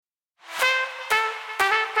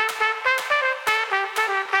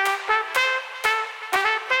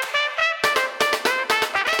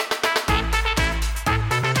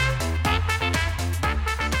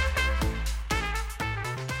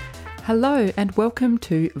Hello and welcome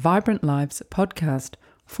to Vibrant Lives podcast,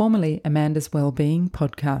 formerly Amanda's Wellbeing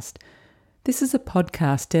podcast. This is a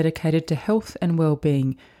podcast dedicated to health and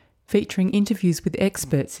well-being, featuring interviews with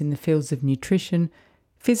experts in the fields of nutrition,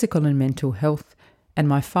 physical and mental health, and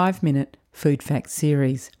my 5-minute Food Facts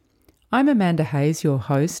series. I'm Amanda Hayes, your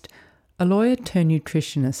host, a lawyer turned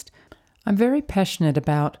nutritionist. I'm very passionate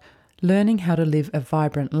about learning how to live a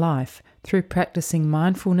vibrant life through practicing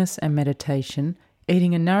mindfulness and meditation,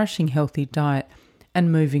 eating a nourishing healthy diet,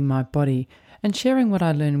 and moving my body, and sharing what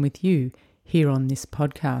I learn with you here on this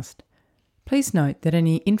podcast. Please note that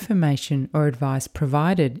any information or advice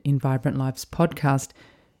provided in Vibrant Lives podcast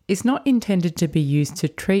is not intended to be used to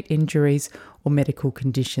treat injuries or medical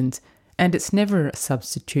conditions, and it's never a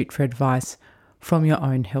substitute for advice from your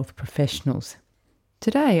own health professionals.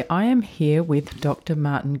 Today I am here with Dr.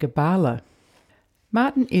 Martin Gibala.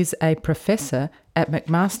 Martin is a professor at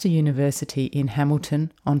McMaster University in Hamilton,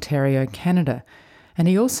 Ontario, Canada, and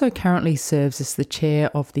he also currently serves as the chair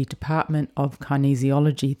of the Department of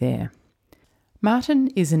Kinesiology there. Martin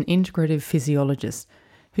is an integrative physiologist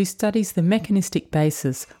who studies the mechanistic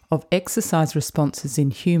basis of exercise responses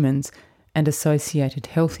in humans and associated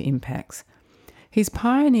health impacts. He's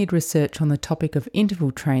pioneered research on the topic of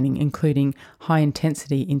interval training, including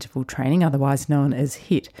high-intensity interval training, otherwise known as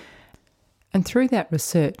HIIT, and through that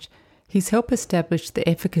research, he's helped establish the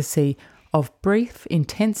efficacy of brief,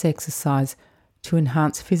 intense exercise to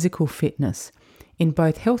enhance physical fitness in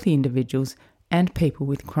both healthy individuals and people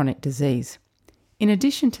with chronic disease. In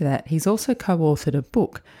addition to that, he's also co-authored a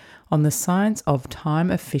book on the science of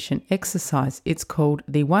time-efficient exercise. It's called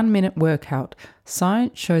The 1 Minute Workout: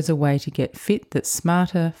 Science Shows a Way to Get Fit That's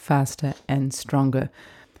Smarter, Faster and Stronger.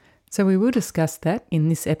 So we will discuss that in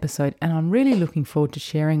this episode, and I'm really looking forward to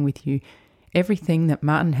sharing with you everything that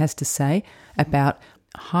Martin has to say about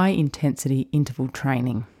high-intensity interval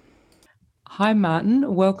training. Hi,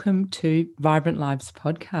 Martin. Welcome to Vibrant Lives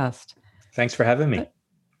podcast. Thanks for having me.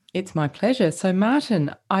 It's my pleasure. So,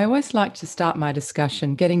 Martin, I always like to start my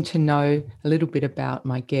discussion getting to know a little bit about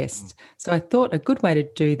my guests. So I thought a good way to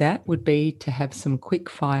do that would be to have some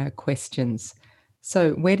quick-fire questions.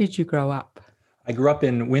 So where did you grow up? I grew up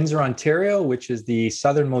in Windsor, Ontario, which is the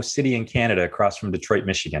southernmost city in Canada, across from Detroit,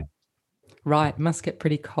 Michigan. Right. Must get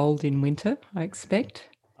pretty cold in winter, I expect.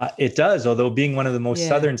 It does, although being one of the most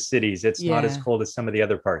southern cities, it's not as cold as some of the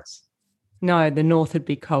other parts. No, the north would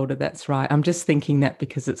be colder. That's right. I'm just thinking that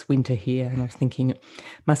because it's winter here, and I was thinking it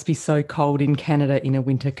must be so cold in Canada in a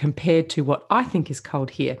winter compared to what I think is cold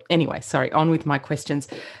here. Anyway, sorry, on with my questions.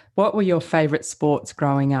 What were your favourite sports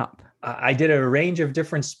growing up? I did a range of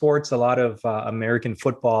different sports, a lot of American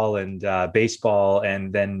football and baseball,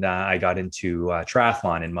 and then I got into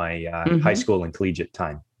triathlon in my high school and collegiate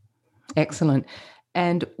time. Excellent.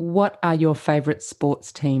 And what are your favourite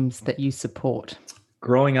sports teams that you support?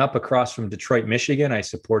 Growing up across from Detroit, Michigan, I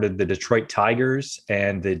supported the Detroit Tigers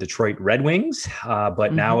and the Detroit Red Wings.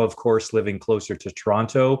 But now, of course, living closer to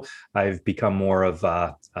Toronto, I've become more of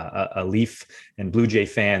a Leaf and Blue Jay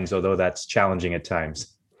fans, although that's challenging at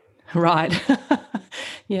times. Right.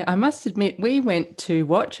 Yeah, I must admit, we went to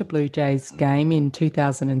watch a Blue Jays game in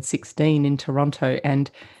 2016 in Toronto, and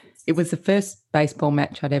it was the first baseball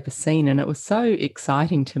match I'd ever seen, and it was so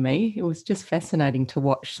exciting to me. It was just fascinating to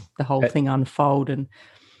watch the whole thing unfold. And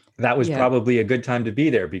that was probably a good time to be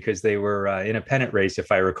there because they were in a pennant race, if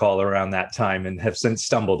I recall, around that time, and have since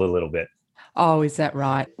stumbled a little bit. Oh, is that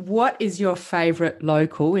right? What is your favourite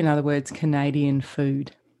local, in other words, Canadian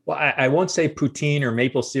food? Well, I won't say poutine or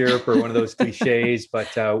maple syrup or one of those cliches, but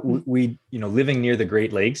we, living near the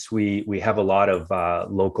Great Lakes, we have a lot of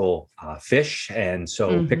local fish, and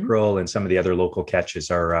so pickerel and some of the other local catches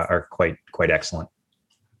are quite excellent.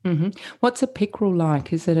 Mm-hmm. What's a pickerel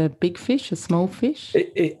like? Is it a big fish, a small fish?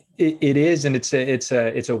 It is, and it's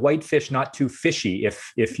a white fish, not too fishy,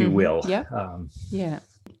 if you will. Yeah. Yeah.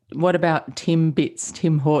 What about Tim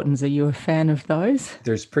Hortons? Are you a fan of those?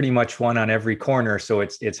 There's pretty much one on every corner, so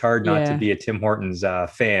it's hard not to be a Tim Hortons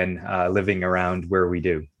fan living around where we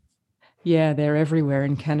do. Yeah, they're everywhere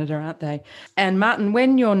in Canada, aren't they? And Martin,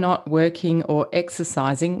 when you're not working or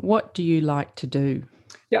exercising, what do you like to do?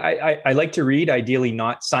 Yeah, I like to read, ideally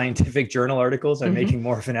not scientific journal articles. I'm making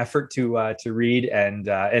more of an effort to read, and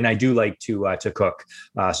I do like to cook,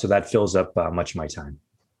 so that fills up much of my time.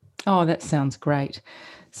 Oh, that sounds great.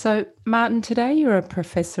 So, Martin, today you're a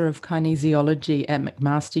professor of kinesiology at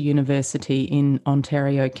McMaster University in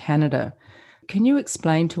Ontario, Canada. Can you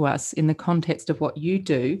explain to us, in the context of what you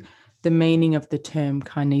do, the meaning of the term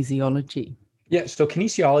kinesiology? Yeah, so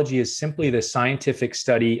kinesiology is simply the scientific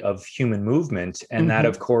study of human movement. And that,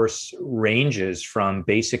 of course, ranges from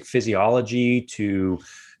basic physiology to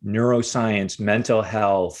neuroscience, mental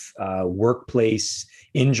health, workplace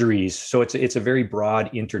injuries. So it's a very broad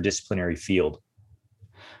interdisciplinary field.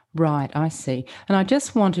 Right, I see. And I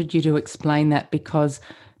just wanted you to explain that because,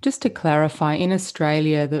 just to clarify, in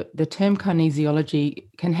Australia, the term kinesiology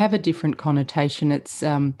can have a different connotation.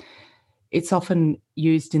 It's often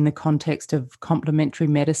used in the context of complementary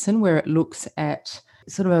medicine, where it looks at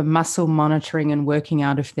sort of a muscle monitoring and working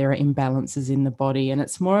out if there are imbalances in the body. And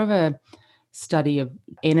it's more of a study of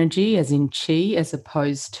energy, as in chi, as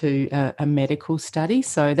opposed to a medical study.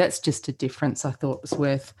 So that's just a difference I thought was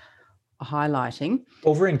worth highlighting.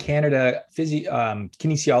 Over in Canada,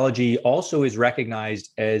 kinesiology also is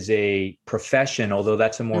recognized as a profession, although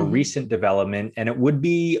that's a more recent development. And it would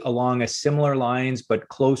be along a similar lines, but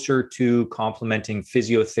closer to complementing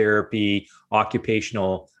physiotherapy,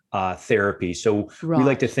 occupational therapy. So we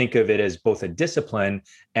like to think of it as both a discipline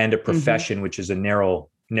and a profession, which is a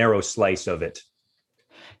narrow slice of it.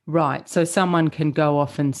 Right. So someone can go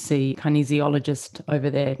off and see a kinesiologist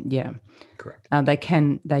over there. Yeah. Correct. They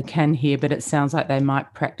can hear, but it sounds like they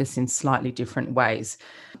might practice in slightly different ways.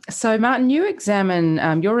 So, Martin,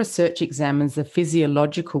 your research examines the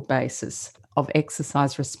physiological basis of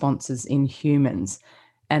exercise responses in humans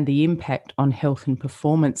and the impact on health and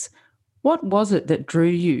performance. What was it that drew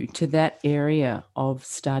you to that area of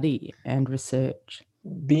study and research?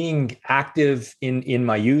 Being active in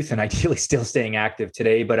my youth and ideally still staying active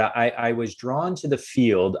today, but I was drawn to the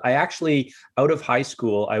field. I actually, out of high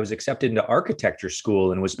school, I was accepted into architecture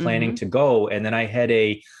school and was planning to go. And then I had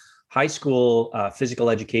a high school physical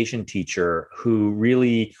education teacher who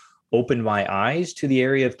really opened my eyes to the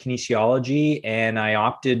area of kinesiology. And I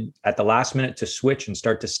opted at the last minute to switch and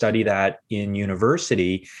start to study that in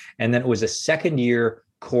university. And then it was a second year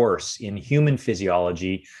course in human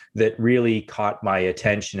physiology that really caught my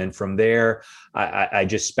attention. And from there, I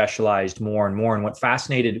just specialized more and more. And what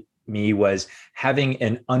fascinated me was having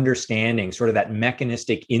an understanding, sort of that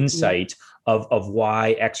mechanistic insight of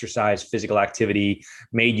why exercise, physical activity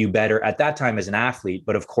made you better at that time as an athlete.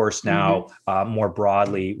 But of course, now more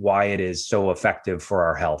broadly, why it is so effective for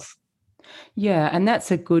our health. Yeah, and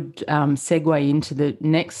that's a good segue into the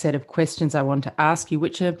next set of questions I want to ask you,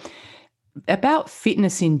 which are about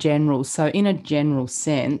fitness in general. So in a general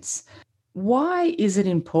sense, why is it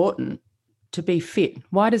important to be fit?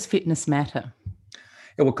 Why does fitness matter?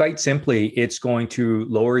 Yeah, well, quite simply, it's going to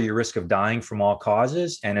lower your risk of dying from all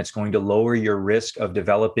causes, and it's going to lower your risk of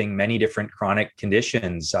developing many different chronic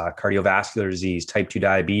conditions, cardiovascular disease, type 2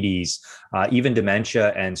 diabetes, even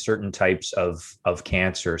dementia, and certain types of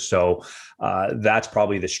cancer. So that's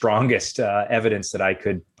probably the strongest evidence that I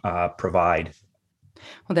could provide.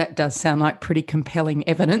 Well, that does sound like pretty compelling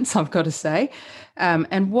evidence, I've got to say.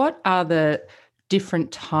 And what are the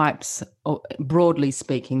different types, or broadly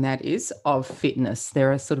speaking, that is, of fitness?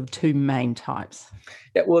 There are sort of two main types.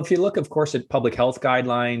 Yeah, well, if you look, of course, at public health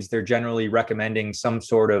guidelines, they're generally recommending some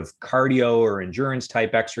sort of cardio or endurance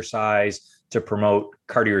type exercise to promote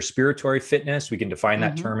cardiorespiratory fitness. We can define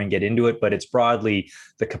that term and get into it, but it's broadly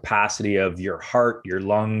the capacity of your heart, your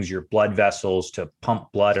lungs, your blood vessels to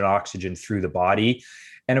pump blood and oxygen through the body.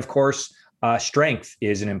 And of course, strength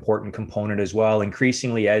is an important component as well.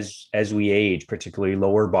 Increasingly, as we age, particularly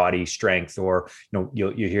lower body strength, or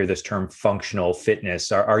you hear this term functional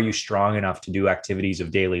fitness. Are you strong enough to do activities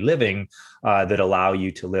of daily living that allow you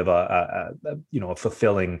to live a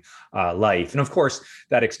fulfilling life? And of course,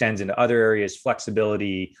 that extends into other areas: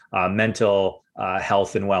 flexibility, mental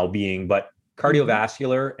health, and well-being. But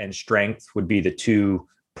cardiovascular and strength would be the two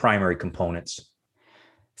primary components.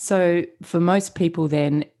 So for most people,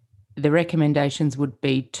 then, the recommendations would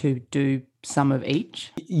be to do some of each?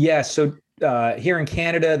 Yeah. So here in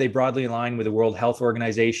Canada, they broadly align with the World Health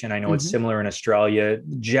Organization. I know it's similar in Australia.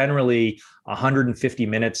 Generally, 150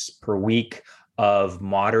 minutes per week of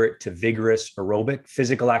moderate to vigorous aerobic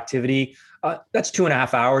physical activity. That's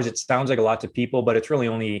 2.5 hours. It sounds like a lot to people, but it's really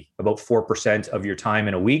only about 4% of your time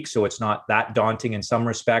in a week. So it's not that daunting in some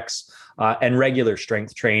respects. And regular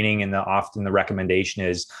strength training, and often the recommendation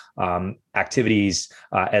is activities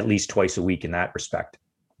at least twice a week in that respect.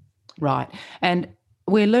 Right. And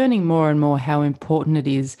we're learning more and more how important it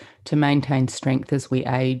is to maintain strength as we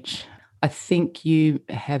age. I think you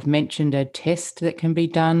have mentioned a test that can be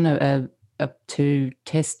done to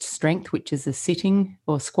test strength, which is a sitting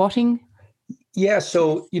or squatting. Yeah.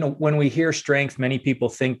 So, when we hear strength, many people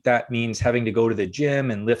think that means having to go to the gym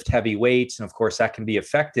and lift heavy weights. And of course, that can be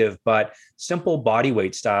effective, but simple body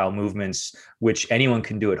weight style movements, which anyone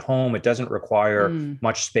can do at home, it doesn't require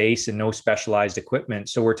much space and no specialized equipment.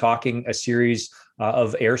 So, we're talking a series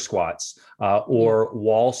of air squats or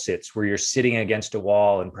wall sits where you're sitting against a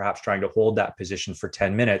wall and perhaps trying to hold that position for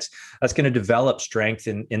 10 minutes. That's going to develop strength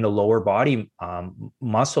in the lower body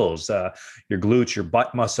muscles, your glutes, your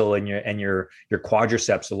butt muscle, and your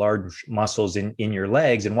quadriceps, the large muscles in your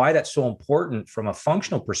legs. And why that's so important from a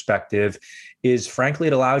functional perspective is, frankly,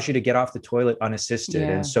 it allows you to get off the toilet unassisted.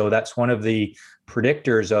 And so that's one of the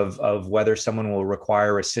predictors of whether someone will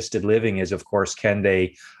require assisted living is, of course, can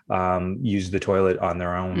they use the toilet on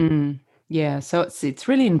their own? Yeah, so it's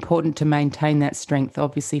really important to maintain that strength,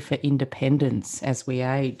 obviously, for independence as we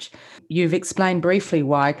age. You've explained briefly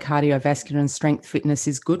why cardiovascular and strength fitness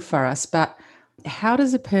is good for us, but how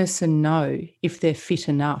does a person know if they're fit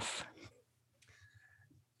enough?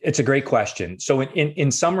 It's a great question. So in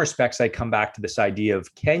some respects, I come back to this idea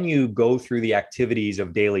of, can you go through the activities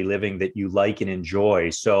of daily living that you like and enjoy?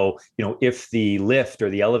 So, if the lift or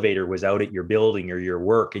the elevator was out at your building or your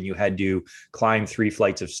work and you had to climb 3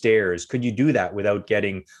 flights of stairs, could you do that without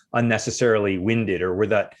getting unnecessarily winded, or would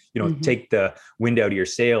that, take the wind out of your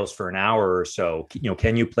sails for an hour or so?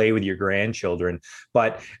 Can you play with your grandchildren?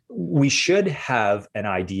 But we should have an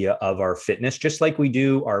idea of our fitness, just like we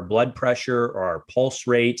do our blood pressure or our pulse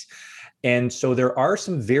rate. And so there are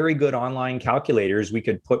some very good online calculators. We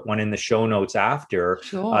could put one in the show notes after.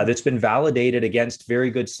 Sure. That's been validated against very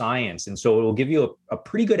good science. And so it will give you a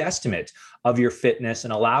pretty good estimate of your fitness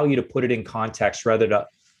and allow you to put it in context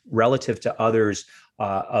relative to others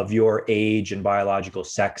of your age and biological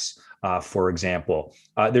sex, for example.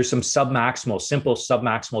 There's some simple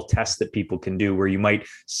submaximal tests that people can do where you might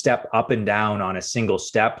step up and down on a single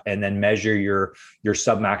step and then measure your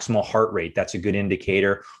submaximal heart rate. That's a good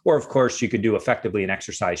indicator. Or, of course, you could do effectively an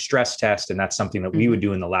exercise stress test, and that's something that we would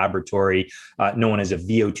do in the laboratory, known as a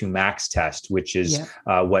VO2 max test, which is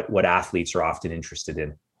what athletes are often interested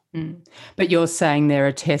in. But you're saying there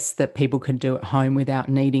are tests that people can do at home without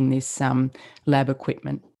needing this lab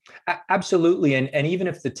equipment? Absolutely. And even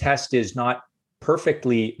if the test is not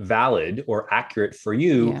perfectly valid or accurate for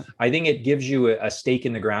you, I think it gives you a stake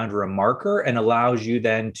in the ground or a marker and allows you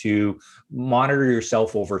then to monitor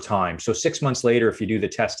yourself over time. So 6 months later, if you do the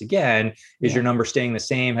test again, is your number staying the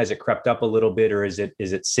same? Has it crept up a little bit, or is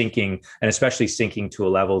it sinking, and especially sinking to a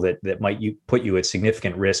level that might put you at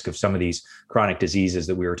significant risk of some of these chronic diseases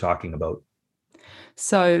that we were talking about?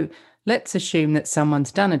 So let's assume that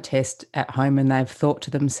someone's done a test at home and they've thought to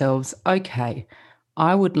themselves, okay,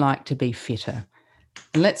 I would like to be fitter.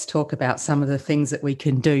 And let's talk about some of the things that we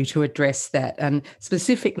can do to address that. And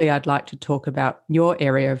specifically, I'd like to talk about your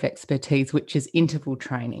area of expertise, which is interval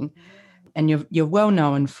training. And you're well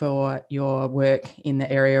known for your work in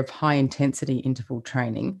the area of high intensity interval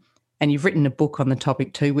training. And you've written a book on the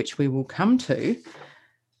topic too, which we will come to.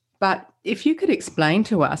 But if you could explain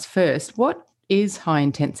to us first, what is high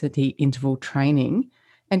intensity interval training,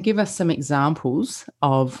 and give us some examples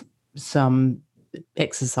of some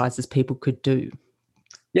exercises people could do.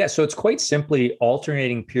 Yeah, so it's quite simply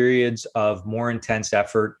alternating periods of more intense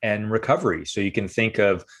effort and recovery. So you can think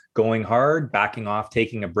of going hard, backing off,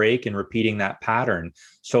 taking a break, and repeating that pattern.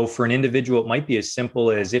 So for an individual, it might be as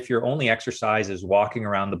simple as, if your only exercise is walking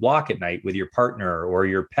around the block at night with your partner or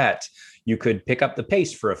your pet, you could pick up the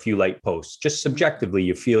pace for a few light posts. Just subjectively,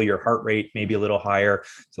 you feel your heart rate maybe a little higher.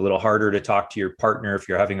 It's a little harder to talk to your partner if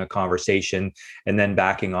you're having a conversation, and then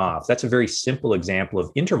backing off. That's a very simple example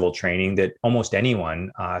of interval training that almost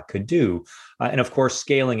anyone could do. And of course,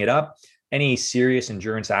 scaling it up, any serious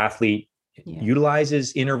endurance athlete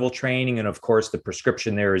utilizes interval training. And of course, the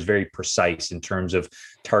prescription there is very precise in terms of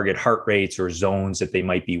target heart rates or zones that they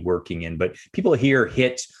might be working in. But people hear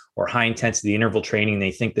HIIT or high intensity interval training,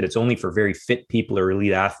 they think that it's only for very fit people or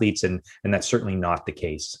elite athletes. And that's certainly not the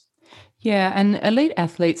case. Yeah, and elite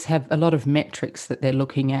athletes have a lot of metrics that they're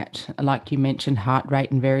looking at, like you mentioned, heart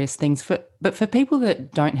rate and various things. But for people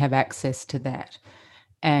that don't have access to that,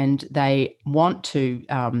 and they want to,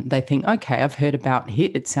 they think, okay, I've heard about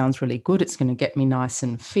HIIT. It sounds really good. It's going to get me nice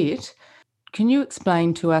and fit. Can you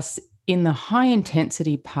explain to us, in the high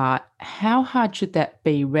intensity part, how hard should that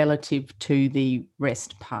be relative to the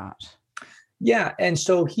rest part? Yeah. And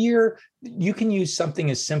so here you can use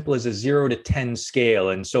something as simple as a 0 to 10 scale.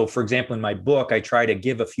 And so, for example, in my book, I try to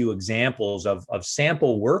give a few examples of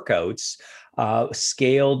sample workouts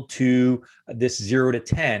scaled to this 0 to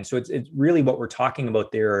 10. So it's really what we're talking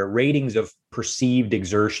about there are ratings of perceived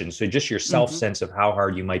exertion. So just your self-sense of how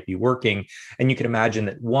hard you might be working. And you can imagine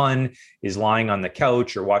that 1 is lying on the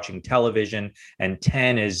couch or watching television, and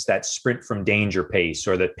 10 is that sprint from danger pace,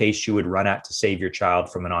 or the pace you would run at to save your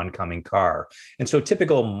child from an oncoming car. And so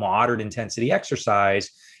typical moderate intensity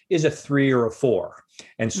exercise is a 3 or a 4.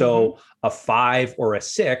 And so a 5 or a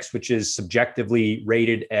 6, which is subjectively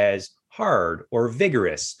rated as hard or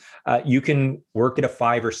vigorous, you can work at a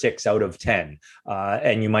 5 or 6 out of 10.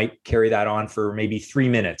 And you might carry that on for maybe 3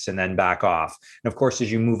 minutes and then back off. And of course,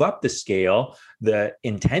 as you move up the scale, the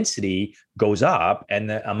intensity goes up and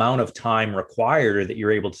the amount of time required that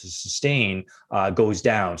you're able to sustain goes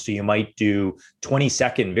down. So you might do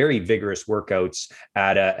 20-second, very vigorous workouts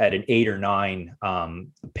at an 8 or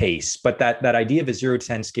 9 pace. But that idea of a 0 to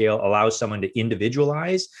 10 scale allows someone to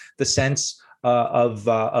individualize the sense of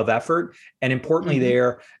effort. And importantly,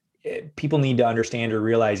 there, people need to understand or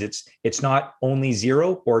realize it's not only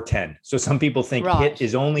 0 or 10. So some people think HIIT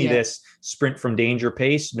is only this sprint from danger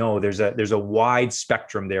pace. No, there's a wide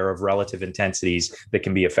spectrum there of relative intensities that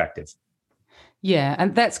can be effective. Yeah,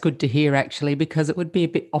 and that's good to hear, actually, because it would be a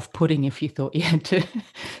bit off-putting if you thought you had to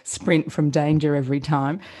sprint from danger every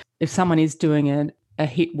time. If someone is doing a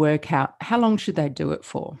HIIT workout, how long should they do it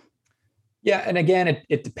for? Yeah. And again,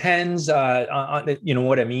 it depends on,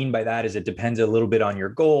 what I mean by that is it depends a little bit on your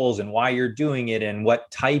goals and why you're doing it and what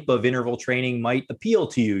type of interval training might appeal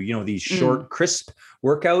to you, these short, crisp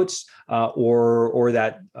workouts or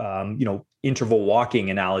that, interval walking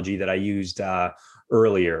analogy that I used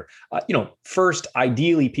earlier. First,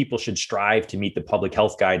 ideally, people should strive to meet the public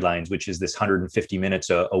health guidelines, which is this 150 minutes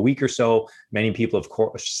a week or so. Many people, of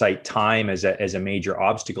course, cite time as a major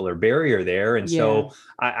obstacle or barrier there. And so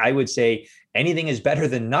I would say anything is better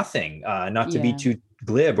than nothing, not to be too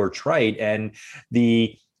glib or trite. And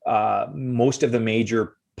the most of the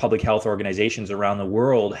major public health organizations around the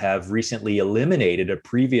world have recently eliminated a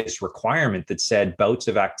previous requirement that said bouts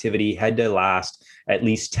of activity had to last at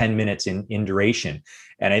least 10 minutes in duration.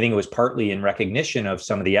 And I think it was partly in recognition of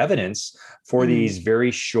some of the evidence for these very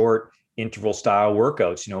short interval style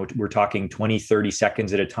workouts. We're talking 20, 30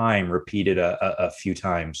 seconds at a time, repeated a few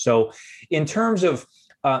times. So in terms of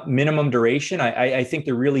minimum duration, I think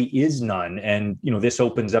there really is none. And, this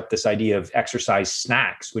opens up this idea of exercise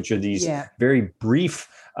snacks, which are these very brief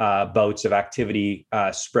bouts of activity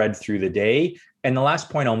spread through the day. And the last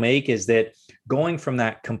point I'll make is that going from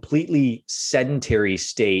that completely sedentary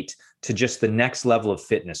state to just the next level of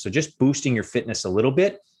fitness, so just boosting your fitness a little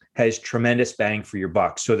bit, has tremendous bang for your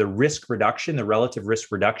buck. So the risk reduction, the relative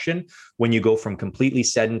risk reduction, when you go from completely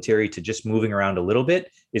sedentary to just moving around a little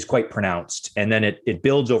bit, is quite pronounced. And then it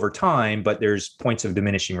builds over time, but there's points of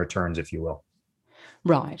diminishing returns, if you will.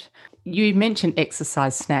 Right. You mentioned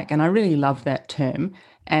exercise snack, and I really love that term.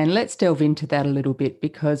 And let's delve into that a little bit,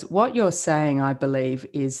 because what you're saying, I believe,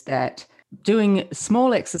 is that doing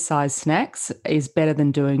small exercise snacks is better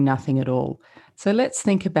than doing nothing at all. So let's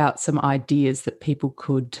think about some ideas that people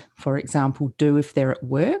could, for example, do if they're at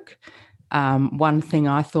work. One thing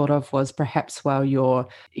I thought of was perhaps while you're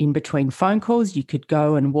in between phone calls, you could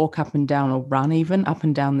go and walk up and down, or run even up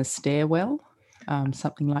and down the stairwell,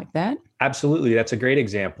 something like that. Absolutely. That's a great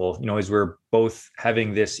example. As we're both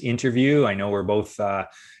having this interview, I know we're both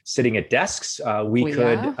sitting at desks. We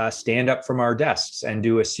could stand up from our desks and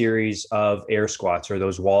do a series of air squats, or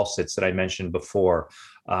those wall sits that I mentioned before.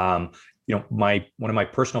 One of my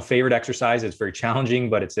personal favorite exercises, it's very challenging,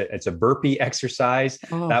 but it's a burpee exercise.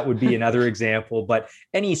 That would be another example. But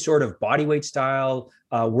any sort of bodyweight style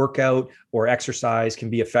workout or exercise can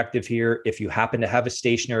be effective here. If you happen to have a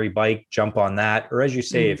stationary bike, jump on that. Or as you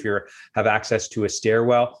say, if you have access to a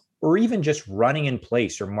stairwell, or even just running in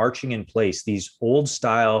place or marching in place, these old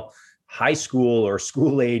style high school or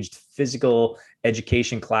school-aged physical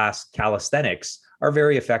education class calisthenics are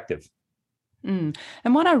very effective. And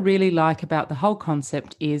what I really like about the whole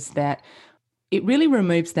concept is that it really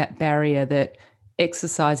removes that barrier that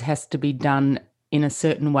exercise has to be done in a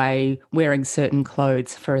certain way, wearing certain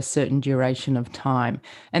clothes for a certain duration of time.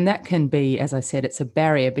 And that can be, as I said, it's a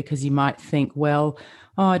barrier, because you might think, well,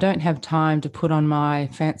 I don't have time to put on my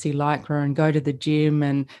fancy lycra and go to the gym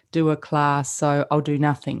and do a class, so I'll do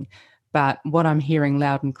nothing. But what I'm hearing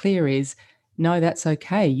loud and clear is, no, that's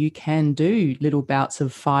okay. You can do little bouts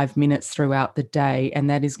of 5 minutes throughout the day, and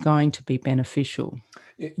that is going to be beneficial.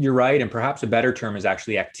 You're right. And perhaps a better term is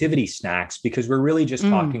actually activity snacks, because we're really just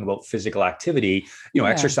talking about physical activity.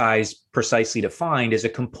 Exercise, precisely defined, is a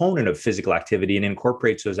component of physical activity and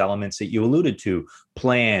incorporates those elements that you alluded to: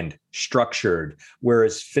 planned, structured,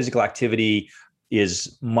 whereas physical activity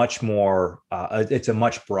is much more, it's a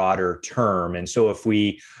much broader term. And so if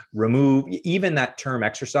we remove even that term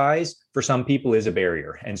exercise, for some people is a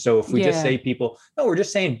barrier. And so if we just say people, no, we're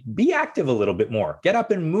just saying be active a little bit more, get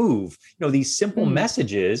up and move, these simple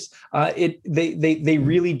messages, they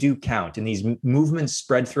really do count. And these movements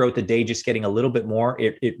spread throughout the day, just getting a little bit more,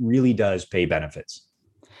 it really does pay benefits.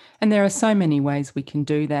 And there are so many ways we can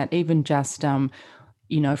do that, even just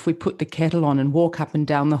if we put the kettle on and walk up and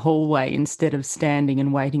down the hallway instead of standing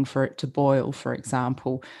and waiting for it to boil, for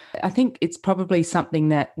example. I think it's probably something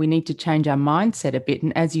that we need to change our mindset a bit.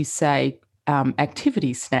 And as you say,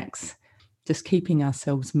 activity snacks, just keeping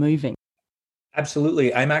ourselves moving.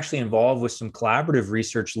 Absolutely. I'm actually involved with some collaborative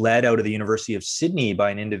research led out of the University of Sydney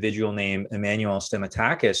by an individual named Emmanuel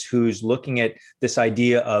Stamatakis, who's looking at this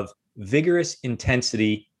idea of vigorous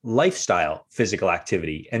intensity lifestyle physical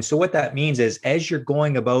activity. And so what that means is as you're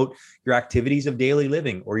going about your activities of daily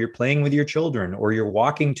living, or you're playing with your children, or you're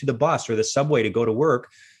walking to the bus or the subway to go to work,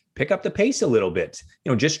 pick up the pace a little bit.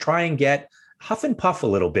 Just try and get huff and puff a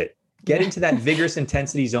little bit. Get into that vigorous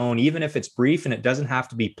intensity zone, even if it's brief and it doesn't have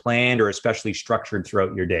to be planned or especially structured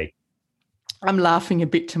throughout your day. I'm laughing a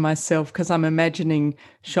bit to myself because I'm imagining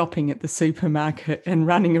shopping at the supermarket and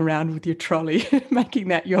running around with your trolley, making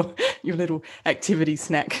that your little activity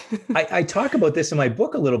snack. I talk about this in my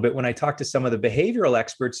book a little bit when I talk to some of the behavioral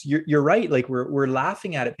experts. You're right. Like we're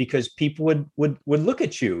laughing at it because people would look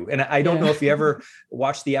at you. And I don't know if you ever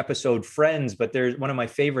watched the episode Friends, but there's one of my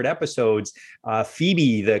favorite episodes.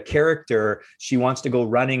 Phoebe, the character, she wants to go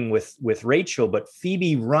running with Rachel, but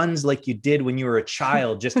Phoebe runs like you did when you were a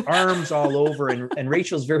child, just arms all over. And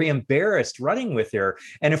Rachel's very embarrassed running with her.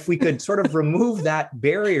 And if we could sort of remove that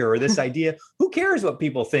barrier or this idea, who cares what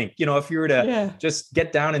people think? If you were to just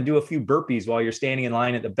get down and do a few burpees while you're standing in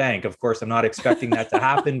line at the bank. Of course, I'm not expecting that to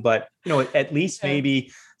happen, but at least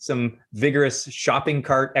maybe some vigorous shopping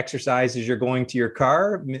cart exercise as you're going to your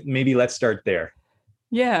car. Maybe let's start there.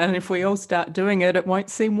 Yeah, and if we all start doing it, it won't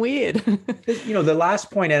seem weird. The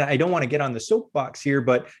last point, and I don't want to get on the soapbox here,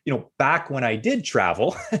 but, back when I did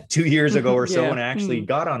travel 2 years ago or so, when I actually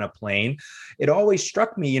got on a plane, it always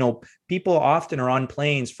struck me, people often are on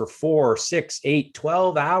planes for 4, 6, 8,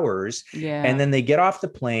 12 hours. Yeah. And then they get off the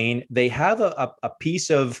plane, they have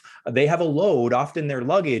they have a load, often their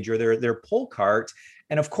luggage or their pull cart.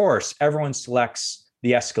 And of course, everyone selects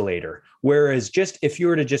the escalator. Whereas just if you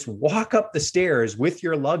were to just walk up the stairs with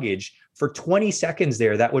your luggage for 20 seconds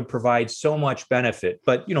there, that would provide so much benefit.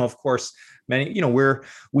 But, of course, many,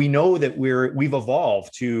 we know that we've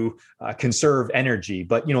evolved to conserve energy,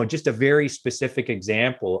 but, just a very specific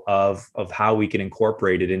example of how we can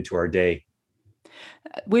incorporate it into our day.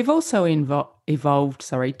 We've also evolved,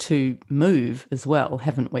 to move as well,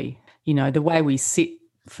 haven't we? The way we sit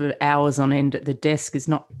for hours on end at the desk is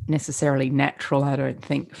not necessarily natural, I don't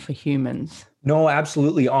think, for humans. No,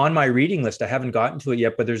 absolutely. On my reading list, I haven't gotten to it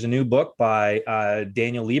yet, but there's a new book by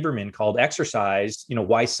Daniel Lieberman called Exercise,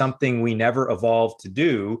 Why Something We Never Evolved to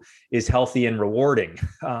Do is Healthy and Rewarding.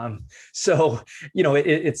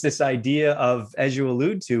 It's this idea of, as you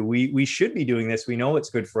allude to, we should be doing this. We know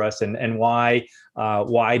it's good for us. And why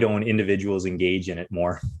don't individuals engage in it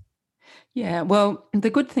more? Yeah, well, the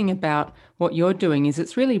good thing about what you're doing is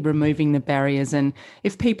it's really removing the barriers. And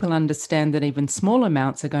if people understand that even small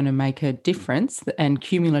amounts are going to make a difference and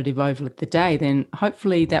cumulative over the day, then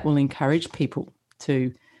hopefully that will encourage people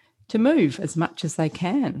to move as much as they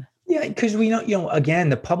can. Yeah, because we know, again,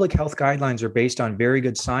 the public health guidelines are based on very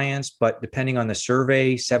good science, but depending on the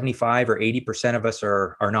survey, 75 or 80% of us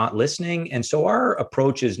are not listening. And so our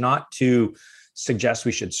approach is not to suggest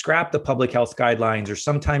we should scrap the public health guidelines, or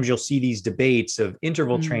sometimes you'll see these debates of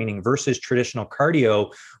interval training versus traditional cardio.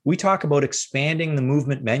 We talk about expanding the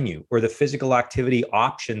movement menu or the physical activity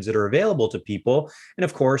options that are available to people. And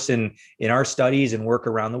of course, in our studies and work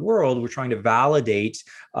around the world, we're trying to validate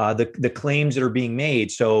the claims that are being made.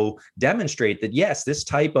 So demonstrate that, yes, this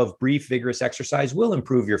type of brief, vigorous exercise will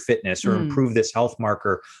improve your fitness or improve this health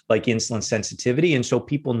marker like insulin sensitivity. And so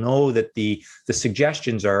people know that the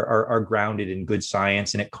suggestions are grounded in good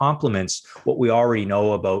science, and it complements what we already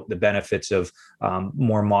know about the benefits of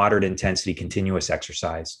more moderate intensity continuous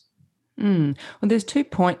exercise. Well, there's 2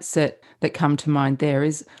 points that come to mind there.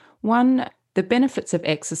 Is one, the benefits of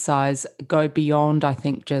exercise go beyond, I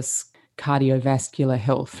think, just cardiovascular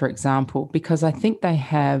health, for example, because I think they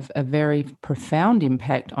have a very profound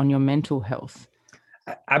impact on your mental health.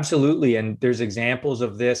 Absolutely. And there's examples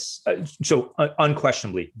of this. So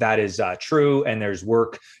unquestionably, that is true. And there's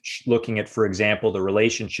work looking at, for example, the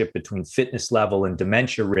relationship between fitness level and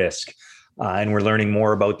dementia risk. And we're learning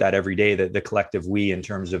more about that every day, the collective we in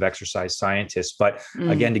terms of exercise scientists. But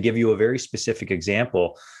again, to give you a very specific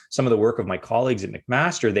example, some of the work of my colleagues at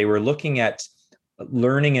McMaster, they were looking at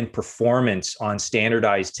learning and performance on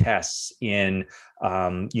standardized tests in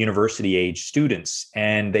university age students.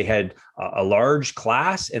 And they had a large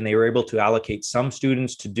class, and they were able to allocate some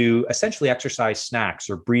students to do essentially exercise snacks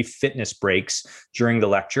or brief fitness breaks during the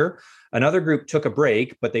lecture. Another group took a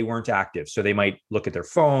break, but they weren't active. So they might look at their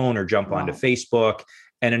phone or jump onto Facebook.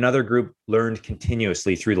 And another group learned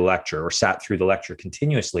continuously through the lecture or sat through the lecture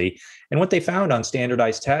continuously. And what they found on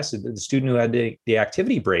standardized tests is that the student who had the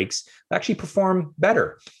activity breaks actually performed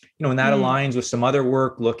better. And that aligns with some other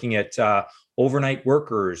work looking at overnight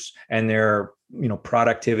workers and their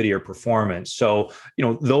productivity or performance. So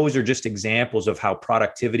those are just examples of how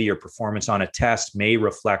productivity or performance on a test may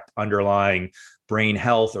reflect underlying brain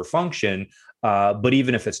health or function. But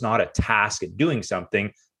even if it's not a task at doing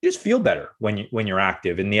something, you just feel better when you're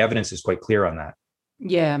active, and the evidence is quite clear on that.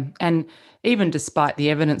 Yeah, and even despite the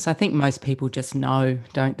evidence, I think most people just know,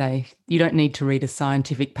 don't they? You don't need to read a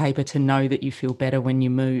scientific paper to know that you feel better when you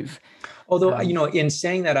move. Although, in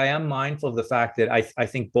saying that, I am mindful of the fact that I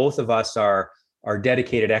think both of us are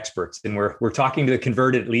dedicated experts, and we're talking to the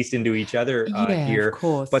converted at least into each other here. Of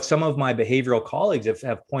course. But some of my behavioral colleagues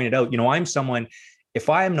have pointed out, I'm someone, if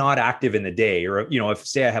I am not active in the day, or, if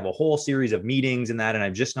say I have a whole series of meetings and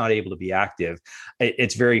I'm just not able to be active,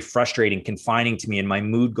 it's very frustrating, confining to me, and my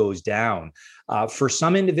mood goes down. For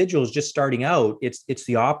some individuals just starting out, it's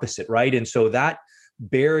the opposite, right? And so that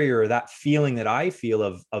barrier, that feeling that I feel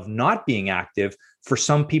of not being active, for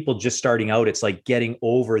some people just starting out, it's like getting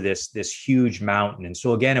over this huge mountain. And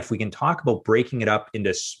so again, if we can talk about breaking it up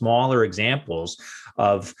into smaller examples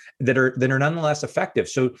that are nonetheless effective.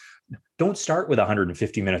 So don't start with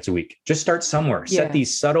 150 minutes a week. Just start somewhere. Yeah. Set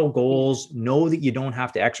these subtle goals. Know that you don't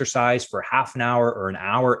have to exercise for half an hour or an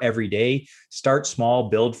hour every day. Start small,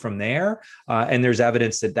 build from there. And there's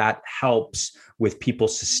evidence that helps with people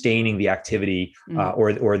sustaining the activity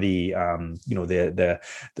or the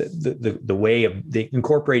way of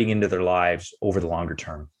incorporating into their lives over the longer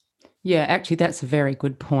term. Yeah, actually, that's a very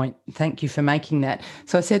good point. Thank you for making that.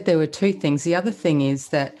 So I said there were two things. The other thing is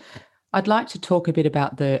that I'd like to talk a bit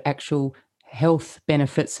about the actual health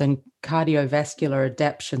benefits and cardiovascular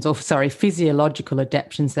adaptations, physiological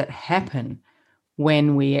adaptations that happen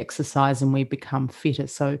when we exercise and we become fitter.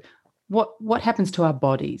 So what happens to our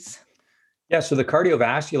bodies? Yeah, so the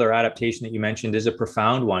cardiovascular adaptation that you mentioned is a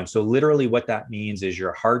profound one. So literally what that means is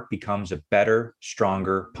your heart becomes a better,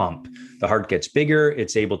 stronger pump. The heart gets bigger,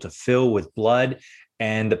 it's able to fill with blood,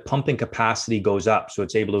 and the pumping capacity goes up. So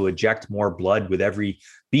it's able to eject more blood with every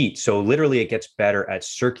beat. So literally it gets better at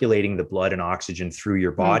circulating the blood and oxygen through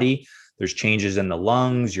your body. There's changes in the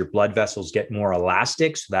lungs, your blood vessels get more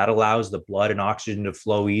elastic. So that allows the blood and oxygen to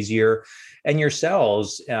flow easier. And your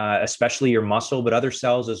cells, especially your muscle, but other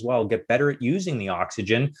cells as well, get better at using the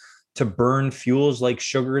oxygen to burn fuels like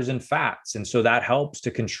sugars and fats. And so that helps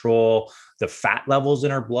to control the fat levels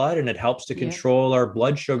in our blood, and it helps to control our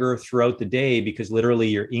blood sugar throughout the day, because literally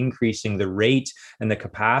you're increasing the rate and the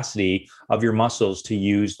capacity of your muscles to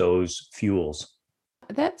use those fuels.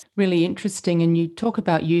 That's really interesting. And you talk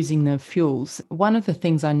about using the fuels. One of the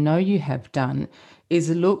things I know you have done is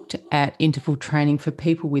looked at interval training for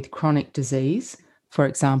people with chronic disease, for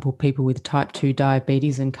example, people with type 2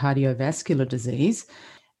 diabetes and cardiovascular disease.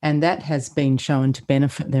 And that has been shown to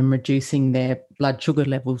benefit them, reducing their blood sugar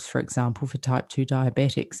levels, for example, for type 2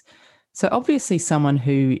 diabetics. So obviously someone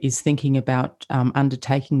who is thinking about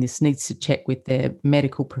undertaking this needs to check with their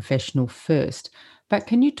medical professional first. But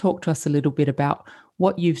can you talk to us a little bit about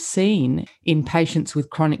what you've seen in patients with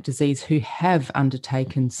chronic disease who have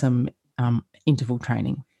undertaken some interval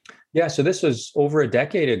training? Yeah, so this was over a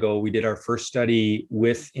decade ago. We did our first study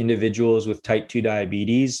with individuals with type 2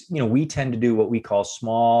 diabetes. We tend to do what we call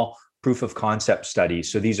small proof of concept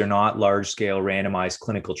studies. So these are not large scale randomized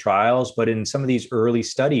clinical trials, but in some of these early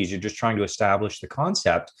studies, you're just trying to establish the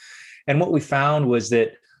concept. And what we found was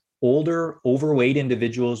that older, overweight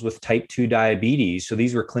individuals with type 2 diabetes, so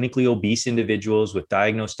these were clinically obese individuals with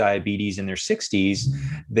diagnosed diabetes in their 60s,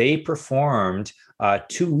 they performed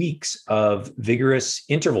 2 weeks of vigorous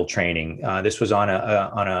interval training. This was on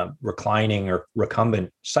a reclining or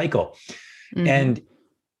recumbent cycle. Mm-hmm. And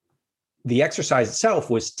the exercise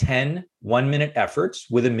itself was 10 one-minute efforts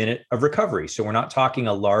with a minute of recovery. So we're not talking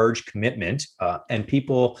a large commitment. And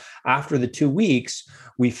people, after the 2 weeks,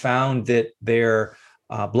 we found that their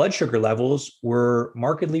blood sugar levels were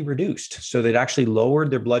markedly reduced. So they'd actually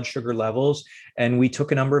lowered their blood sugar levels. And we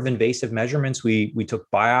took a number of invasive measurements. We took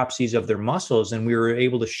biopsies of their muscles, and we were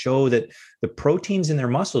able to show that the proteins in their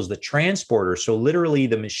muscles, the transporter, so literally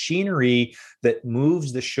the machinery that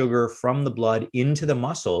moves the sugar from the blood into the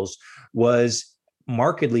muscles, was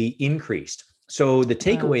markedly increased. So the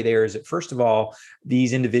takeaway there is that, first of all,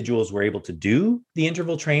 these individuals were able to do the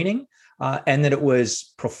interval training, and that it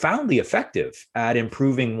was profoundly effective at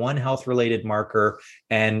improving one health-related marker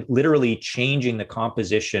and literally changing the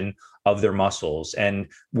composition of their muscles. And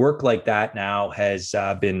work like that now has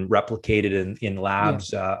been replicated in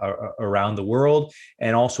labs around the world,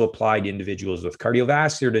 and also applied to individuals with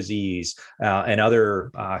cardiovascular disease and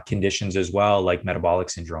other conditions as well, like metabolic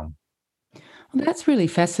syndrome. Well, that's really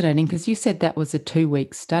fascinating, because you said that was a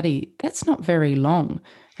 2-week study. That's not very long.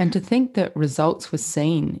 And to think that results were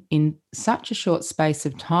seen in such a short space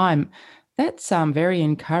of time, that's very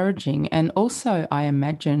encouraging, and also, I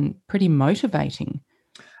imagine, pretty motivating.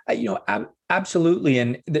 Absolutely.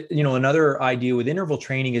 And, another idea with interval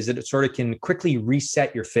training is that it sort of can quickly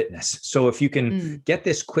reset your fitness. So if you can get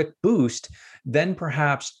this quick boost, then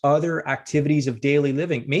perhaps other activities of daily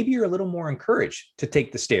living, maybe you're a little more encouraged to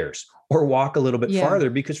take the stairs or walk a little bit farther,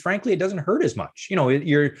 because frankly, it doesn't hurt as much.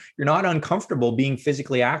 You're not uncomfortable being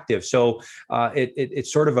physically active. So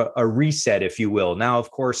it's sort of a reset, if you will. Now,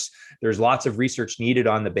 of course, there's lots of research needed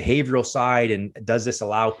on the behavioral side. And does this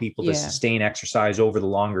allow people to sustain exercise over the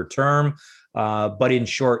longer term? But in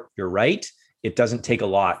short, you're right. It doesn't take a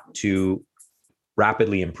lot to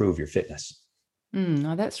rapidly improve your fitness.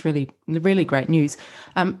 No, that's really, really great news.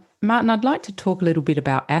 Martin, I'd like to talk a little bit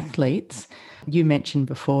about athletes. You mentioned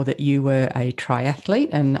before that you were a triathlete,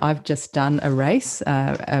 and I've just done a race,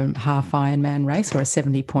 a half Ironman race, or a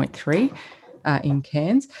 70.3 in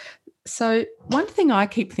Cairns. So one thing I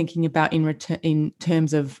keep thinking about in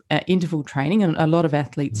terms of interval training, and a lot of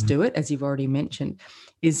athletes do it, as you've already mentioned,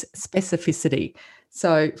 is specificity.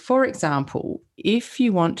 So, for example, if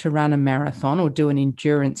you want to run a marathon or do an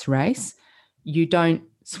endurance race, you don't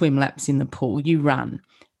swim laps in the pool, you run.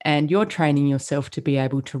 And you're training yourself to be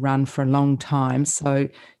able to run for a long time. So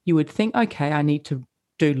you would think, okay, I need to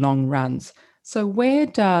do long runs. So where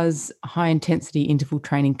does high intensity interval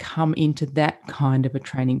training come into that kind of a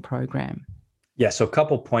training program? Yeah, so a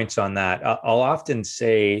couple points on that. I'll often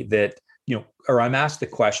say that, or I'm asked the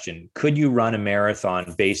question, could you run a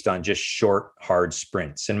marathon based on just short, hard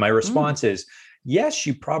sprints? And my response is, yes,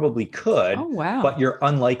 you probably could, but you're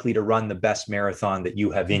unlikely to run the best marathon that you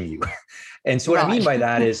have in you. And so what I mean by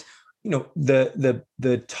that is,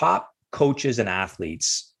 the top coaches and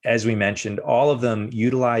athletes, as we mentioned, all of them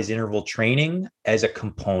utilize interval training as a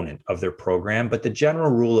component of their program. But the general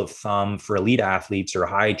rule of thumb for elite athletes or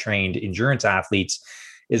high trained endurance athletes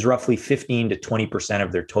is roughly 15 to 20%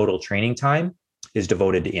 of their total training time is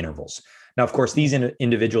devoted to intervals. Now, of course, these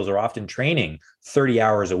individuals are often training 30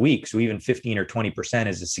 hours a week. So even 15 or 20%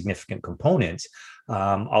 is a significant component.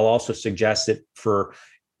 I'll also suggest that for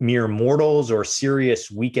mere mortals or serious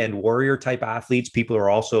weekend warrior type athletes, people who are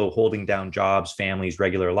also holding down jobs, families,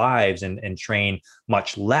 regular lives, and train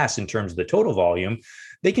much less in terms of the total volume,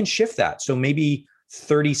 they can shift that. So maybe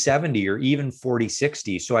 30-70 or even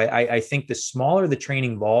 40-60. So I think the smaller the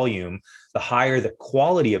training volume, the higher the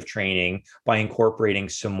quality of training by incorporating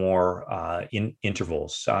some more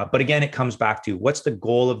intervals. But again, it comes back to what's the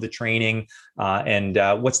goal of the training and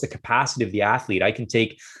what's the capacity of the athlete. I can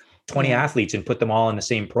take 20 athletes and put them all in the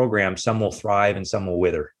same program. Some will thrive and some will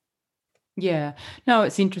wither. Yeah. No,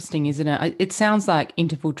 it's interesting, isn't it? It sounds like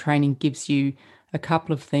interval training gives you a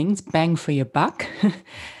couple of things, bang for your buck.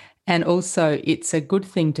 And also it's a good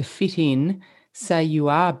thing to fit in. Say you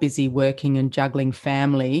are busy working and juggling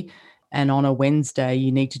family, and on a Wednesday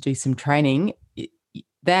you need to do some training.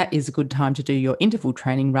 That is a good time to do your interval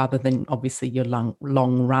training rather than obviously your long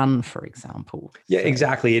run, for example. Yeah,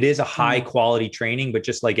 exactly. It is a high quality training, but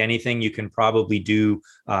just like anything, you can probably do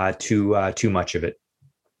too much of it.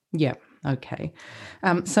 Yeah. Okay.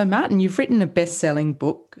 So Martin, you've written a best-selling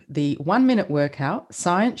book, The 1 Minute Workout,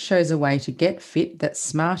 Science Shows a Way to Get Fit That's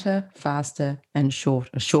Smarter, Faster and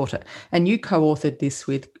Shorter. And you co-authored this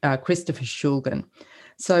with Christopher Shulgin.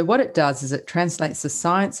 So what it does is it translates the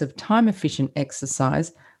science of time-efficient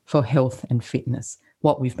exercise for health and fitness,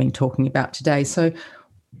 what we've been talking about today. So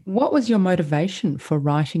what was your motivation for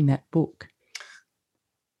writing that book?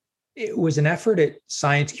 It was an effort at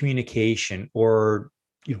science communication, or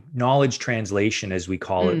knowledge translation, as we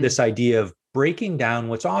call it, this idea of breaking down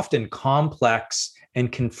what's often complex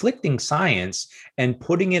and conflicting science and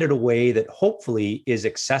putting it in a way that hopefully is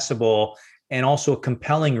accessible and also a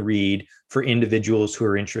compelling read for individuals who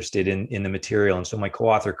are interested in the material. And so my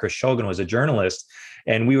co-author, Chris Shulgin, was a journalist,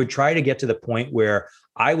 and we would try to get to the point where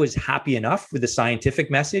I was happy enough with the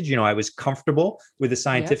scientific message. I was comfortable with the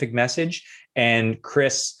scientific message, and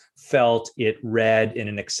Chris felt it read in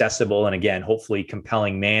an accessible and, again, hopefully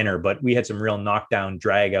compelling manner. But we had some real knockdown,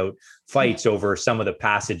 drag out fights over some of the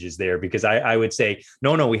passages there, because I would say,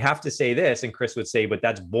 no, we have to say this. And Chris would say, but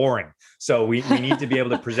that's boring. So we need to be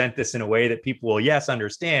able to present this in a way that people will, yes,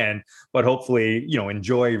 understand, but hopefully,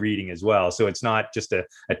 enjoy reading as well. So it's not just a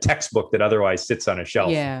textbook that otherwise sits on a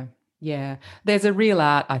shelf. Yeah. There's a real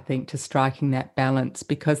art, I think, to striking that balance,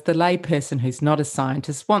 because the layperson who's not a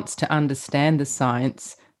scientist wants to understand the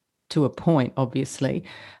science to a point, obviously,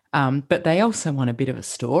 but they also want a bit of a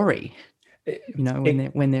story,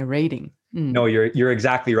 when they're reading. No, you're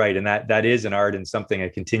exactly right, and that is an art and something I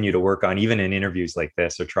continue to work on, even in interviews like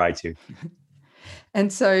this, or try to.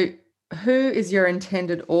 And so, who is your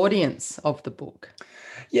intended audience of the book?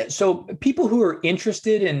 Yeah, so people who are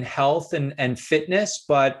interested in health and fitness,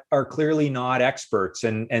 but are clearly not experts.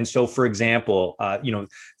 And so, for example,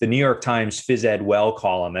 the New York Times Phys Ed Well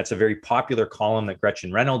column, that's a very popular column that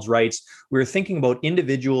Gretchen Reynolds writes. We're thinking about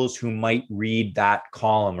individuals who might read that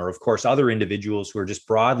column, or of course, other individuals who are just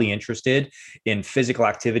broadly interested in physical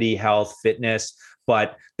activity, health, fitness,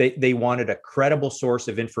 but they wanted a credible source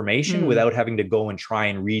of information without having to go and try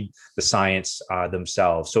and read the science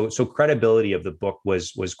themselves. So credibility of the book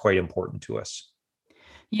was quite important to us.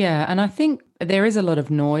 Yeah, and I think there is a lot of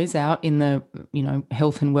noise out in the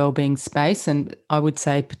health and wellbeing space, and I would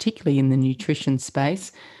say particularly in the nutrition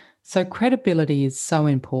space. So credibility is so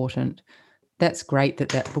important. That's great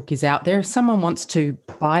that book is out there. If someone wants to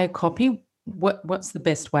buy a copy, what's the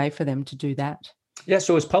best way for them to do that? Yeah,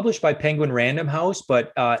 so it's published by Penguin Random House,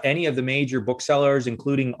 but any of the major booksellers,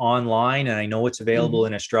 including online, and I know it's available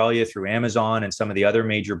in Australia through Amazon and some of the other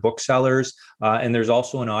major booksellers. And there's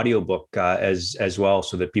also an audiobook as well,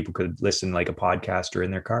 so that people could listen like a podcast or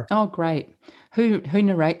in their car. Oh, great. Who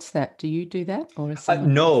narrates that? Do you do that, or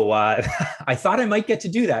no? I thought I might get to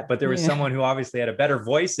do that, but there was someone who obviously had a better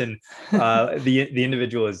voice, and the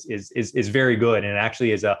individual is very good, and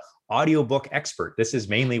actually is a audiobook expert. This is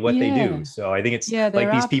mainly what they do. So I think it's like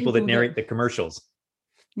these people that narrate the commercials.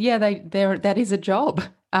 Yeah, that is a job.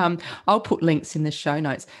 I'll put links in the show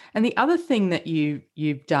notes. And the other thing that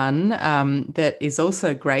you've done that is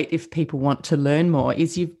also great if people want to learn more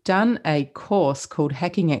is you've done a course called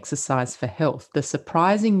Hacking Exercise for Health, the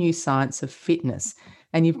surprising new science of fitness.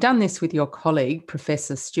 And you've done this with your colleague,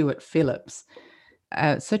 Professor Stuart Phillips.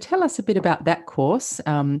 So tell us a bit about that course,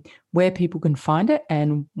 where people can find it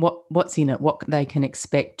and what's in it, what they can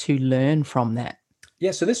expect to learn from that.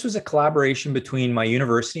 Yeah, so this was a collaboration between my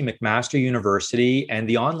university, McMaster University, and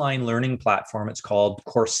the online learning platform. It's called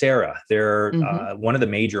Coursera. They're one of the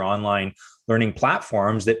major online learning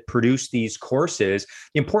platforms that produce these courses.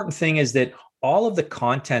 The important thing is that all of the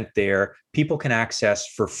content there, people can access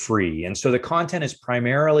for free. And so the content is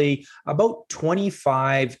primarily about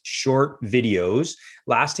 25 short videos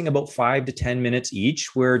lasting about 5 to 10 minutes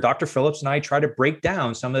each, where Dr. Phillips and I try to break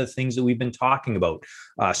down some of the things that we've been talking about.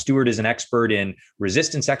 Stuart is an expert in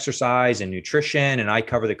resistance exercise and nutrition, and I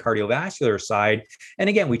cover the cardiovascular side. And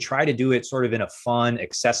again, we try to do it sort of in a fun,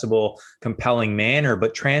 accessible, compelling manner,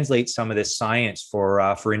 but translate some of this science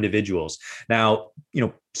for individuals. Now,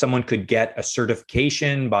 someone could get a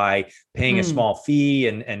certification by paying a small fee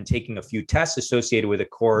and taking a few tests associated with a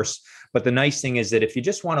course. But the nice thing is that if you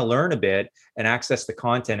just want to learn a bit and access the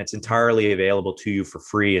content, it's entirely available to you for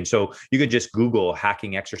free. And so you could just Google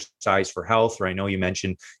Hacking Exercise for Health, or I know you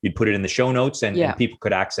mentioned you'd put it in the show notes, and people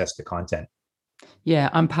could access the content. Yeah,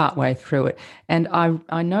 I'm partway through it. And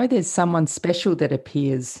I know there's someone special that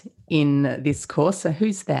appears in this course. So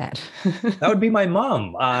who's that? That would be my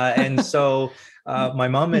mom. And so my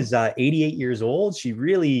mom is 88 years old. She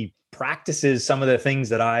really practices some of the things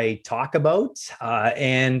that I talk about.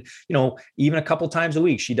 And, even a couple times a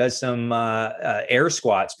week, she does some air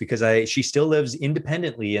squats because she still lives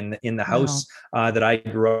independently in the house that I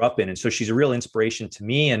grew up in. And so she's a real inspiration to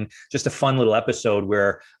me, and just a fun little episode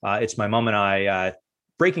where it's my mom and I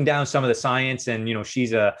breaking down some of the science. And,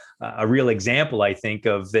 she's a real example, I think,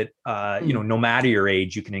 of that, no matter your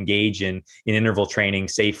age, you can engage in interval training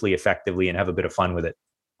safely, effectively, and have a bit of fun with it.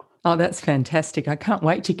 Oh, that's fantastic. I can't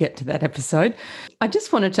wait to get to that episode. I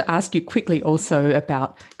just wanted to ask you quickly also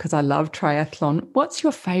about, because I love triathlon, what's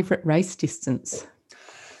your favorite race distance?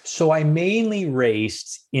 So I mainly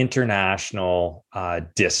raced international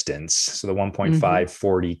distance. So the 1.5,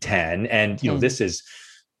 40, 10. And, this is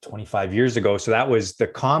 25 years ago. So that was the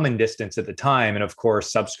common distance at the time. And of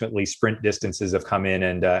course, subsequently sprint distances have come in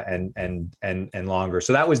and longer.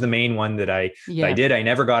 So that was the main one that I did. I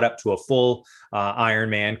never got up to a full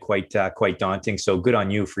Ironman, quite daunting. So good on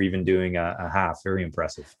you for even doing a half. Very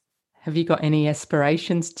impressive. Have you got any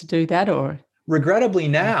aspirations to do that, or? Regrettably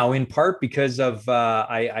now, in part because of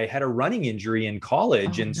I had a running injury in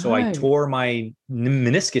college, so I tore my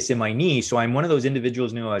meniscus in my knee. So I'm one of those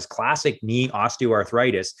individuals who has classic knee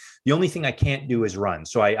osteoarthritis. The only thing I can't do is run.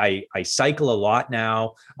 So I cycle a lot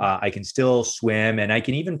now. I can still swim, and I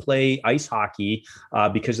can even play ice hockey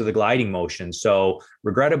because of the gliding motion. So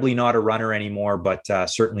regrettably not a runner anymore, but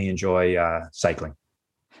certainly enjoy cycling.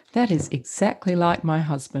 That is exactly like my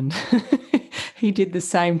husband. He did the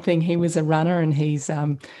same thing. He was a runner, and his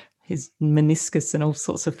meniscus and all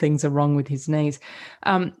sorts of things are wrong with his knees.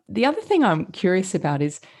 The other thing I'm curious about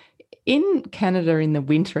is in Canada in the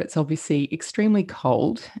winter, it's obviously extremely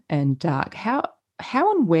cold and dark. How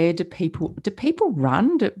and where do people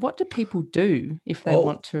run? What do people do if they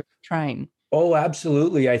want to train? Oh,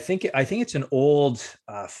 absolutely. I think it's an old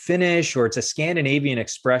Finnish, or it's a Scandinavian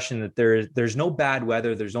expression that there's no bad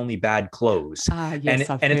weather, there's only bad clothes. Yes,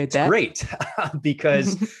 I've heard it's that. Great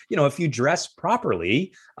because if you dress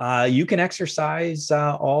properly, you can exercise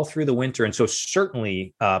all through the winter. And so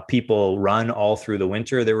certainly people run all through the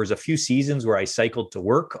winter. There was a few seasons where I cycled to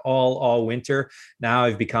work all winter. Now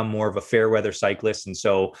I've become more of a fair weather cyclist, and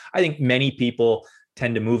so I think many people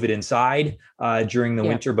tend to move it inside during the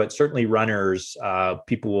winter, but certainly runners,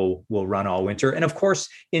 people will run all winter, and of course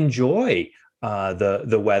enjoy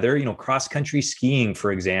the weather. Cross country skiing,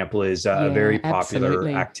 for example, is a very popular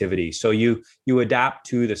activity. So you adapt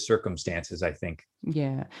to the circumstances, I think.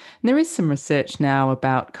 Yeah, and there is some research now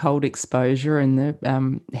about cold exposure and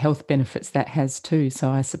the health benefits that has too. So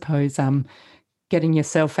I suppose getting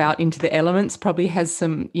yourself out into the elements probably has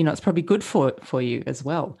some, it's probably good for you as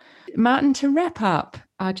well. Martin, to wrap up,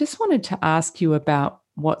 I just wanted to ask you about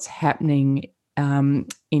what's happening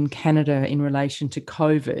in Canada in relation to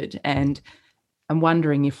COVID, and I'm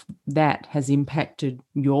wondering if that has impacted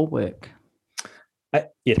your work.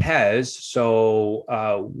 It has.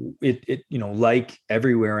 So it like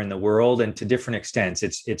everywhere in the world, and to different extents,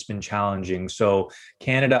 it's been challenging. So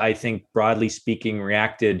Canada, I think, broadly speaking,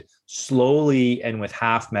 reacted slowly and with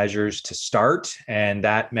half measures to start, and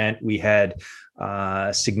that meant we had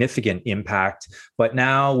significant impact. But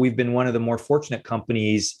now we've been one of the more fortunate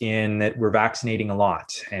companies in that we're vaccinating a lot.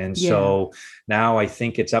 And so now I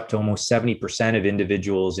think it's up to almost 70% of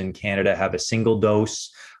individuals in Canada have a single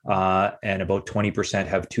dose, and about 20%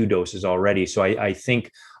 have 2 doses already. So I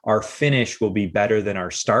think our finish will be better than our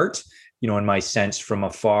start. In my sense from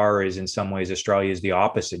afar is in some ways Australia is the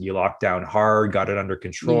opposite. You locked down hard, got it under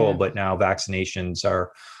control, but now vaccinations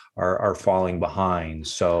are falling behind.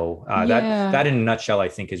 So that in a nutshell, I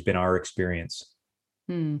think, has been our experience.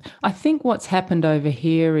 I think what's happened over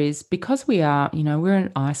here is because we are, we're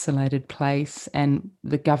an isolated place, and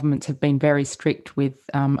the governments have been very strict with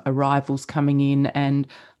arrivals coming in and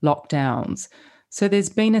lockdowns. So there's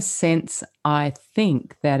been a sense, I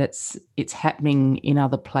think, that it's happening in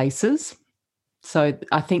other places. So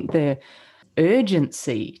I think the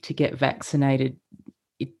urgency to get vaccinated,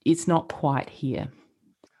 it's not quite here.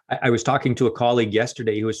 I was talking to a colleague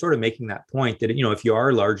yesterday who was sort of making that point that, if you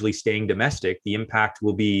are largely staying domestic, the impact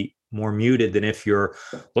will be more muted than if you're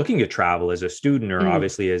looking to travel as a student or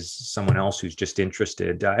obviously as someone else who's just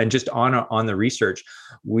interested. And just on the research,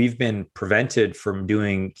 we've been prevented from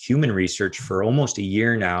doing human research for almost a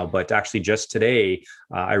year now, but actually just today,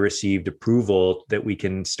 I received approval that we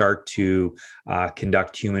can start to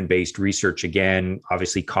conduct human-based research again,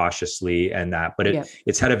 obviously cautiously and that, but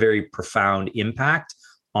it's had a very profound impact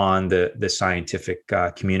on the scientific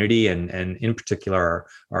community and in particular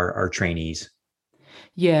our trainees.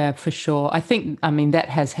 Yeah, for sure. That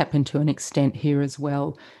has happened to an extent here as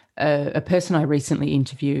well. A person I recently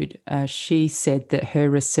interviewed, she said that her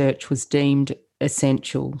research was deemed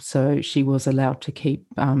essential, so she was allowed to keep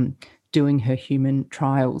doing her human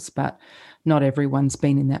trials, but not everyone's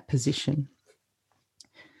been in that position.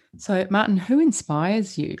 So, Martin, who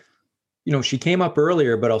inspires you? She came up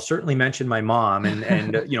earlier, but I'll certainly mention my mom, and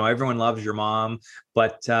everyone loves your mom,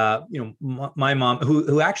 but my mom,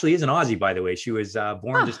 who actually is an Aussie, by the way, she was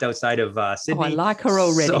born just outside of Sydney. Oh, I like her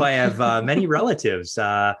already. So I have many relatives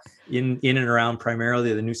in and around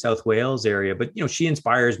primarily the New South Wales area, but she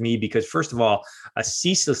inspires me because, first of all, a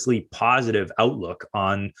ceaselessly positive outlook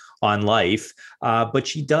on life, but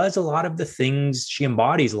she does a lot of the things, she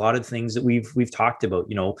embodies a lot of the things that we've talked about,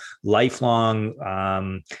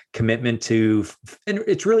 lifelong commitment to, and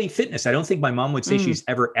it's really fitness. I don't think my mom would say she's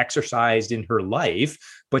ever exercised in her life,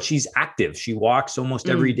 but she's active. She walks almost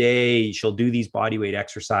every day. She'll do these body weight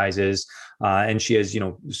exercises. And she has,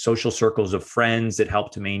 social circles of friends that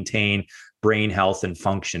help to maintain brain health and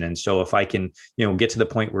function. And so if I can, get to the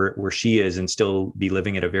point where she is and still be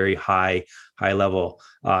living at a very high level,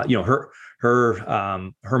 her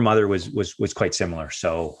mother was quite similar.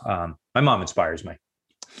 So my mom inspires me.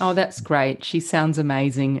 Oh, that's great. She sounds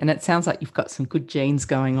amazing. And it sounds like you've got some good genes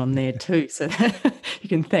going on there too. So you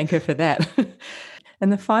can thank her for that.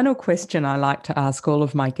 And the final question I like to ask all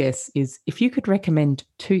of my guests is, if you could recommend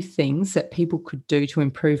 2 things that people could do to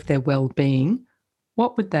improve their well-being,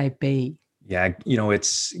 what would they be? Yeah,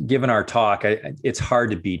 it's given our talk, it's hard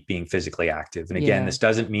to beat being physically active. And again, this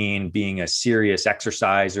doesn't mean being a serious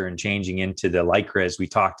exerciser and changing into the Lycra as we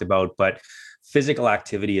talked about, but physical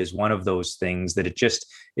activity is one of those things that it just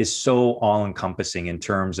is so all encompassing in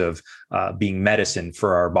terms of being medicine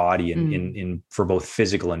for our body and in for both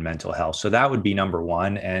physical and mental health. So that would be number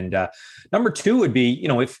 1. And number 2 would be,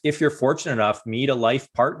 if you're fortunate enough, meet a life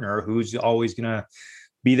partner who's always going to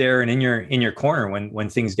be there and in your corner when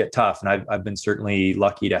things get tough. And I've been certainly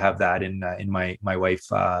lucky to have that in my wife,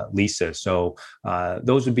 Lisa. So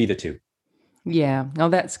those would be the 2. Yeah. Oh,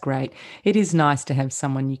 that's great. It is nice to have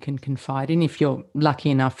someone you can confide in if you're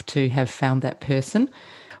lucky enough to have found that person.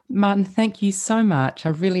 Martin, thank you so much. I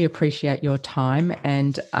really appreciate your time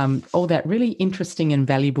and all that really interesting and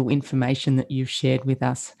valuable information that you've shared with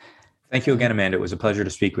us. Thank you again, Amanda. It was a pleasure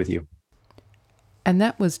to speak with you. And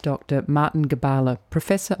that was Dr. Martin Gibala,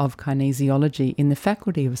 Professor of Kinesiology in the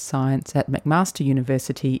Faculty of Science at McMaster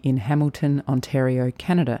University in Hamilton, Ontario,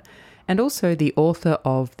 Canada, and also the author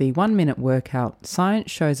of the 1 Minute Workout,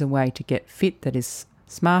 Science Shows a Way to Get Fit That Is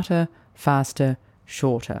Smarter, Faster,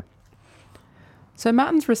 Shorter. So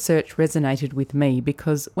Martin's research resonated with me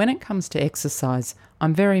because when it comes to exercise,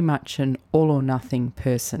 I'm very much an all or nothing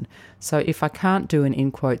person. So if I can't do an,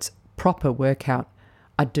 in quotes, proper workout,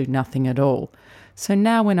 I'd do nothing at all. So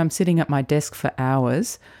now when I'm sitting at my desk for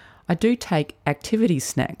hours, I do take activity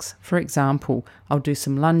snacks. For example, I'll do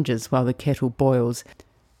some lunges while the kettle boils.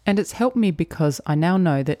 And it's helped me because I now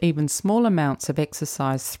know that even small amounts of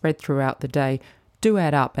exercise spread throughout the day do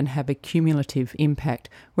add up and have a cumulative impact,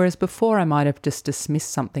 whereas before I might have just dismissed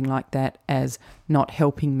something like that as not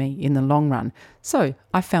helping me in the long run. So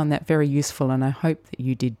I found that very useful and I hope that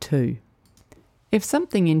you did too. If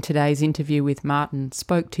something in today's interview with Martin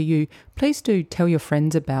spoke to you, please do tell your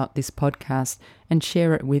friends about this podcast and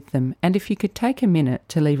share it with them. And if you could take a minute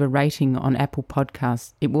to leave a rating on Apple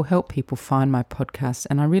Podcasts, it will help people find my podcast,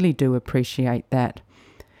 and I really do appreciate that.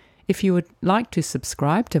 If you would like to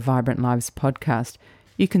subscribe to Vibrant Lives podcast,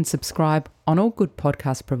 you can subscribe on all good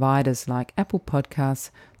podcast providers like Apple Podcasts,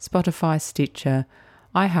 Spotify, Stitcher,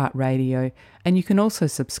 iHeartRadio, and you can also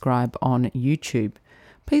subscribe on YouTube.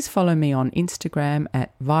 Please follow me on Instagram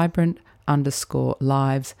at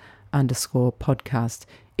vibrant_lives_podcast.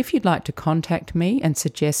 If you'd like to contact me and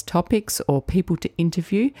suggest topics or people to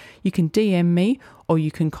interview, you can DM me or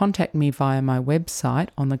you can contact me via my website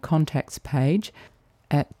on the contacts page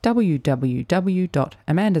at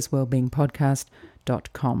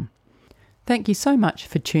www.amandaswellbeingpodcast.com. Thank you so much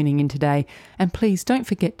for tuning in today, and please don't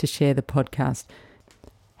forget to share the podcast.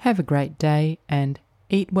 Have a great day and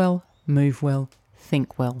eat well, move well,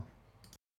 think well.